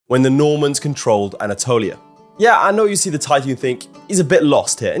when the Normans controlled Anatolia. Yeah, I know you see the title and think, he's a bit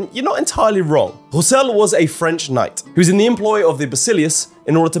lost here, and you're not entirely wrong. Roussel was a French knight who was in the employ of the Basilius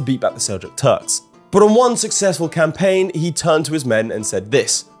in order to beat back the Seljuk Turks. But on one successful campaign, he turned to his men and said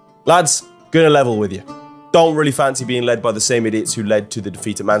this: "Lads, gonna level with you. Don't really fancy being led by the same idiots who led to the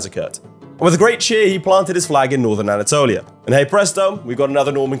defeat at Manzikert." And with a great cheer, he planted his flag in northern Anatolia. And hey presto, we got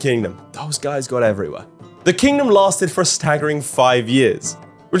another Norman kingdom. Those guys got everywhere. The kingdom lasted for a staggering 5 years,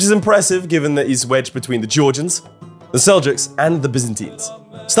 which is impressive given that he's wedged between the Georgians, the Seljuks, and the Byzantines.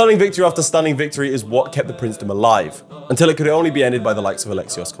 Stunning victory after stunning victory is what kept the princedom alive, until it could only be ended by the likes of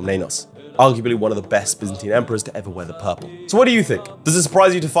Alexios Komnenos, arguably one of the best Byzantine emperors to ever wear the purple. So what do you think? Does it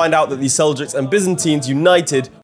surprise you to find out that the Seljuks and Byzantines united